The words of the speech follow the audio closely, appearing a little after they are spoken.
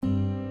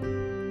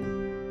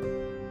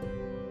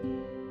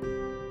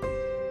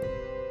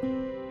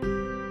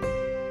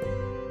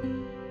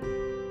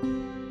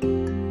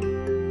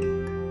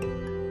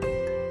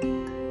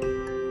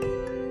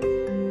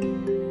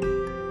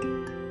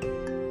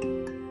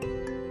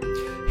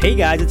Hey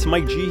guys, it's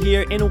Mike G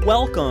here, and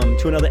welcome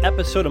to another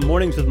episode of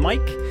Mornings with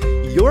Mike,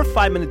 your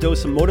 5-minute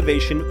dose of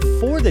motivation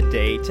for the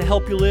day to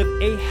help you live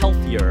a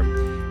healthier,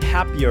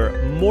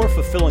 happier, more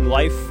fulfilling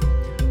life.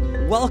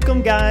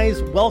 Welcome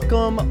guys,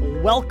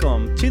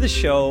 welcome to the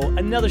show,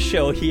 another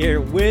show here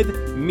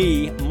with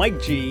me,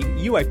 Mike G.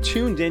 You are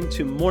tuned in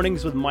to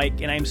Mornings with Mike,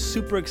 and I'm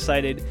super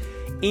excited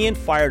and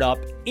fired up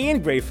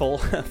and grateful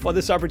for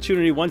this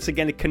opportunity once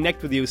again to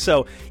connect with you.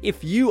 So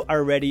if you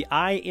are ready,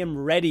 I am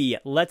ready.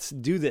 Let's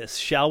do this,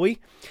 shall we?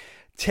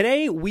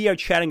 Today we are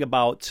chatting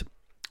about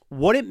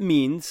what it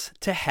means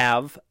to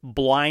have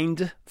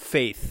blind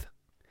faith.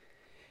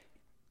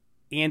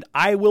 And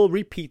I will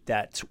repeat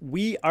that.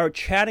 We are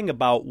chatting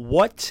about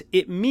what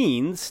it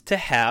means to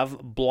have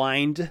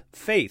blind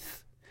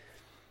faith.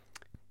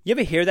 You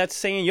ever hear that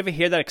saying? You ever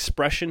hear that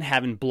expression,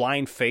 having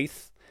blind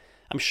faith?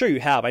 I'm sure you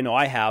have. I know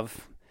I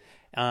have.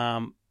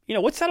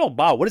 What's that all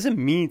about? What does it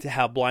mean to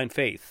have blind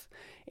faith?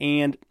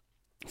 And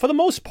for the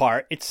most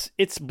part,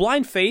 it's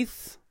blind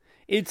faith.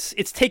 It's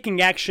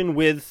taking action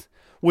with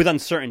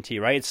uncertainty,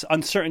 right? It's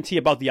uncertainty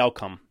about the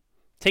outcome.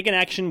 Taking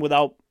action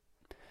without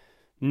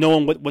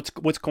knowing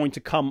what's going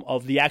to come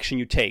of the action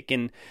you take.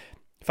 And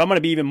if I'm going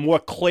to be even more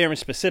clear and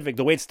specific,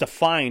 the way it's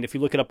defined, if you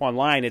look it up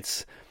online,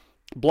 it's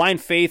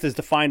blind faith is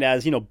defined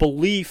as,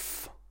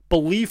 belief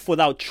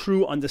without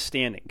true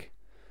understanding.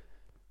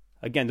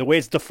 Again, the way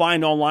it's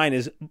defined online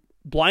is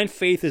blind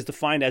faith is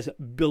defined as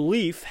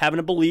belief, having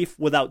a belief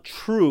without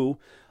true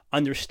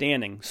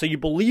understanding. So you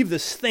believe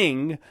this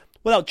thing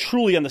without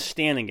truly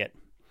understanding it.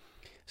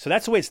 So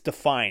that's the way it's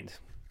defined.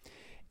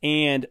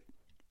 And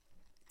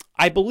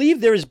I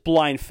believe there is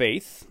blind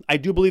faith. I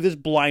do believe there's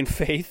blind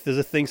faith. There's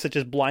a thing such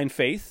as blind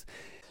faith.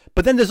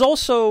 But then there's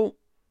also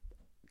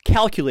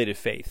calculated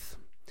faith.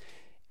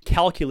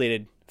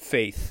 Calculated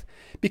faith.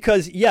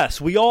 Because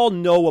yes, we all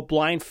know what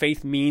blind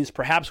faith means.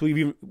 Perhaps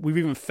we've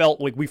even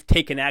felt like we've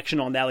taken action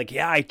on that. Like,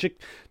 yeah, I took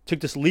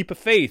this leap of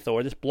faith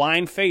or this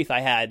blind faith I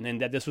had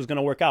and that this was going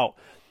to work out.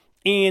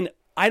 And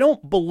I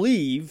don't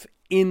believe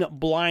in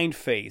blind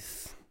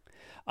faith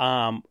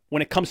when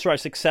it comes to our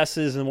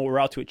successes and what we're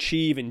out to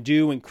achieve and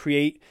do and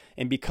create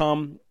and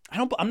become.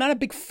 I'm not a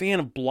big fan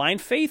of blind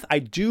faith. I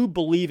do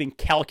believe in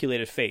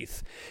calculated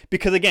faith.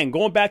 Because again,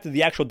 going back to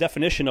the actual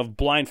definition of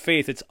blind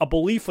faith, it's a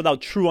belief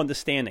without true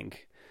understanding.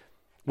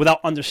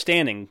 Without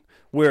understanding,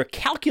 where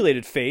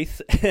calculated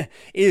faith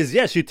is,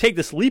 yes, you take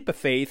this leap of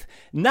faith,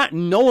 not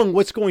knowing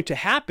what's going to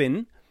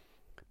happen,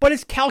 but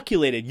it's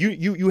calculated.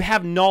 You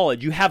have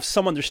knowledge, you have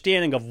some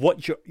understanding of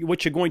what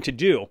you're going to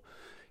do.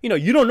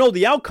 You don't know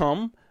the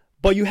outcome,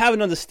 but you have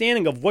an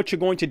understanding of what you're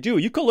going to do.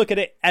 You could look at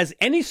it as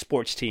any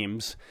sports team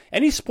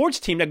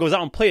that goes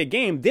out and play a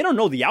game, they don't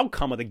know the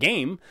outcome of the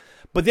game,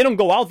 but they don't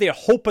go out there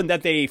hoping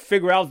that they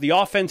figure out the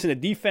offense and the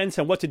defense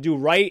and what to do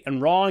right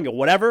and wrong or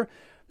whatever.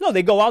 No,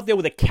 they go out there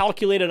with a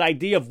calculated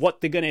idea of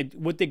what they're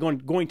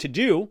going to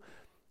do,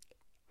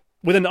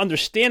 with an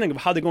understanding of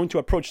how they're going to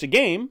approach the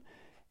game,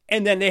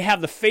 and then they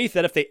have the faith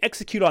that if they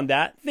execute on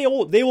that, they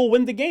will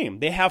win the game.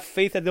 They have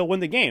faith that they'll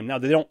win the game. Now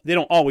they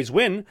don't always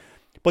win,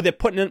 but they're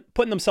putting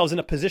themselves in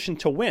a position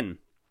to win.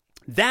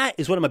 That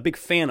is what I'm a big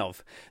fan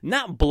of.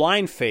 Not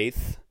blind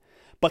faith,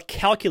 but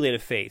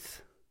calculated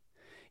faith.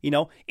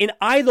 In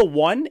either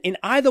one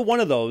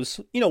of those,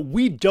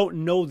 we don't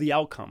know the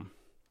outcome.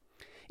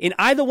 In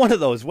either one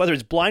of those, whether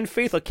it's blind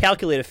faith or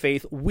calculated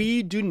faith,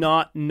 we do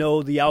not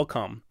know the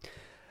outcome.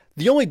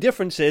 The only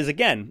difference is,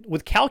 again,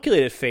 with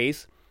calculated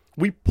faith,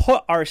 we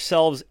put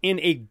ourselves in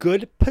a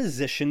good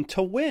position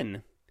to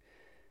win,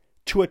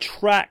 to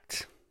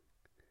attract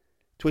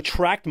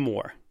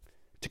more,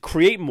 to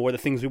create more the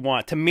things we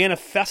want, to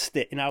manifest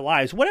it in our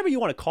lives, whatever you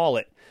want to call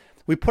it.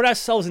 We put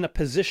ourselves in a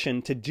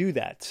position to do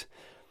that.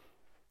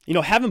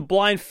 Having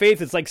blind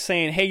faith is like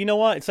saying, hey, you know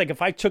what? It's like if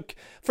I took,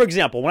 for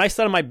example, when I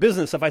started my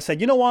business, if I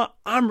said, you know what?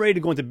 I'm ready to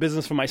go into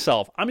business for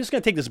myself. I'm just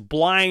going to take it's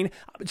blind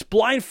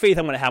faith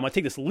I'm going to have. I'm going to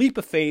take this leap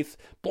of faith,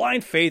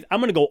 blind faith. I'm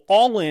going to go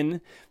all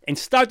in and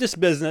start this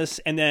business.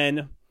 And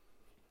then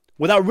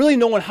without really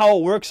knowing how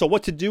it works or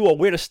what to do or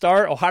where to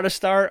start or how to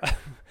start,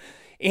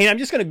 and I'm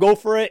just going to go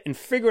for it and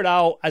figure it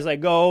out as I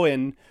go,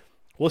 and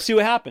we'll see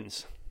what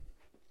happens.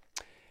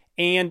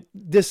 And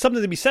there's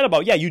something to be said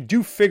about, you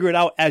do figure it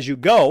out as you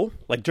go.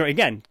 Like,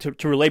 again,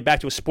 to relate back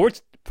to a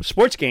sports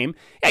game,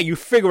 you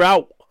figure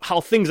out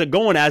how things are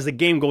going as the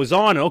game goes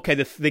on. And okay,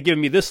 they're giving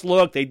me this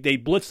look, they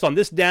blitzed on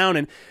this down,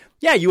 and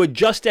you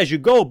adjust as you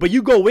go. But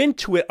you go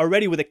into it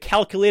already with a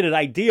calculated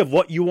idea of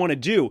what you want to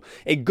do,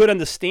 a good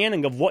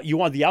understanding of what you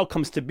want the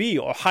outcomes to be,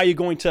 or how you're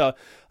going to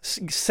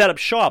set up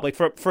shop. Like,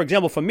 for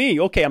example, for me,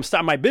 okay, I'm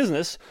starting my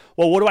business.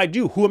 Well, what do I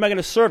do? Who am I going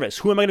to service?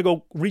 Who am I going to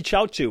go reach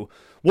out to?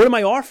 What am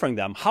I offering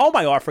them? How am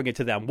I offering it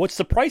to them? What's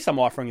the price I'm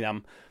offering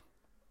them?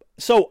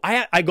 So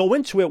I go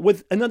into it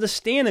with an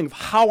understanding of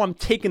how I'm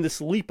taking this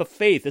leap of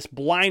faith, this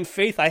blind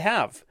faith I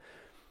have.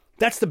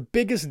 That's the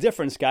biggest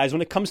difference, guys,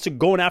 when it comes to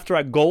going after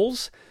our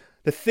goals,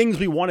 the things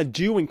we want to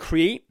do and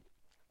create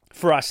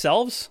for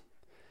ourselves,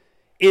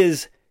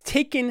 is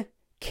taking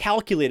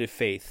calculated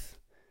faith,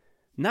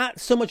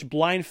 not so much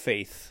blind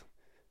faith.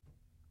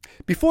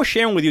 Before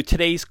sharing with you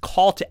today's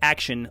call to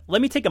action,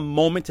 let me take a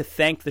moment to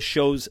thank the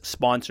show's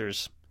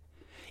sponsors.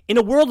 In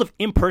a world of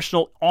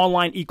impersonal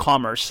online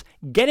e-commerce,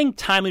 getting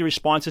timely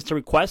responses to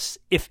requests,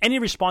 if any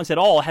response at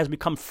all, has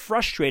become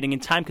frustrating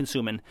and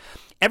time-consuming.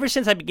 Ever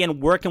since I began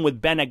working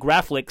with Ben at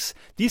Graflix,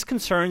 these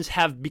concerns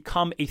have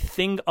become a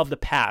thing of the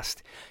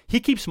past. He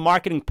keeps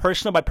marketing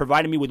personal by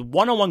providing me with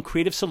one-on-one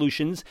creative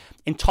solutions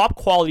and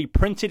top-quality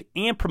printed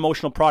and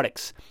promotional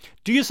products.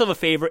 Do yourself a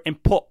favor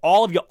and put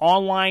all of your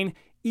online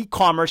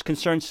e-commerce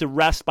concerns to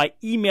rest by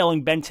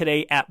emailing Ben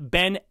today at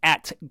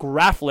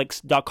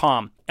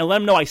ben@graflix.com and let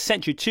him know I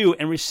sent you to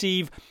and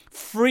receive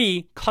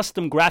free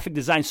custom graphic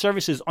design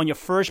services on your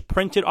first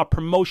printed or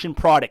promotion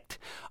product.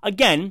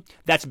 Again,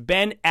 that's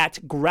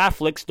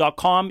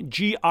ben@graflix.com,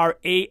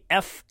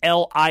 Graflix,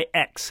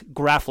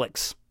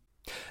 Graflix.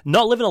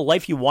 Not living a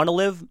life you want to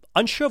live?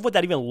 Unsure of what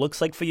that even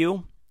looks like for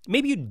you?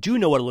 Maybe you do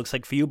know what it looks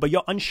like for you, but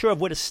you're unsure of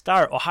where to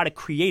start or how to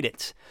create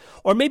it.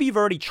 Or maybe you've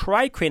already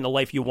tried creating the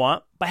life you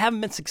want, but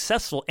haven't been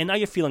successful, and now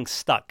you're feeling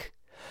stuck.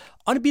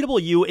 Unbeatable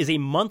You is a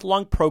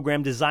month-long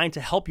program designed to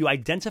help you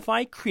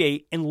identify,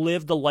 create, and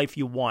live the life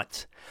you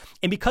want.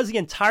 And because the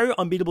entire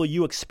Unbeatable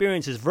You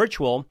experience is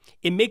virtual,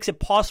 it makes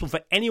it possible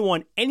for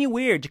anyone,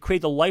 anywhere, to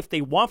create the life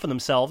they want for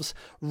themselves,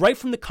 right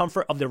from the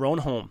comfort of their own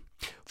home.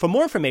 For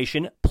more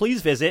information,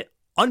 please visit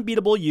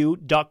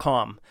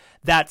unbeatableu.com.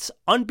 That's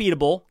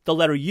unbeatable, the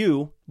letter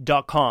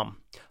U.com.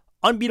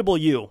 Unbeatable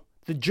You,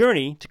 the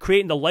journey to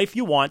creating the life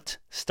you want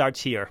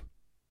starts here.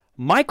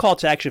 My call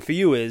to action for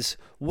you is,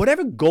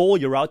 whatever goal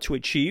you're out to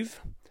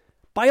achieve,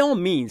 by all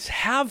means,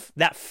 have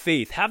that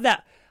faith, have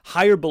that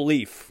higher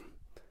belief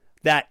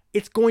that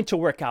it's going to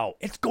work out.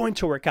 It's going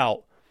to work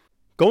out.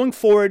 Going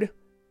forward,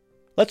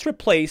 let's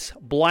replace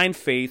blind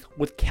faith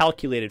with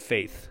calculated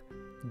faith.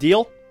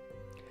 Deal?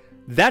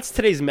 That's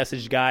today's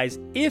message, guys.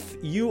 If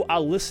you are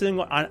listening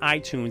on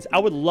iTunes, I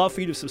would love for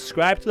you to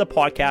subscribe to the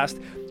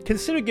podcast.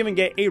 Consider giving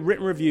it a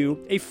written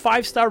review, a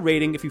 5-star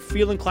rating if you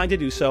feel inclined to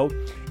do so.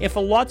 And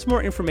for lots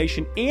more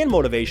information and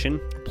motivation,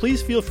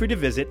 please feel free to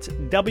visit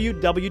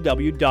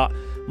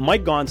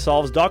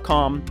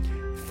www.mikegonsalves.com.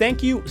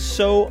 Thank you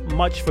so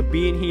much for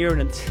being here. And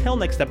until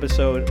next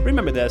episode,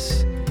 remember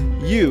this: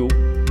 you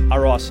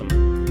are awesome.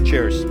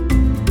 Cheers.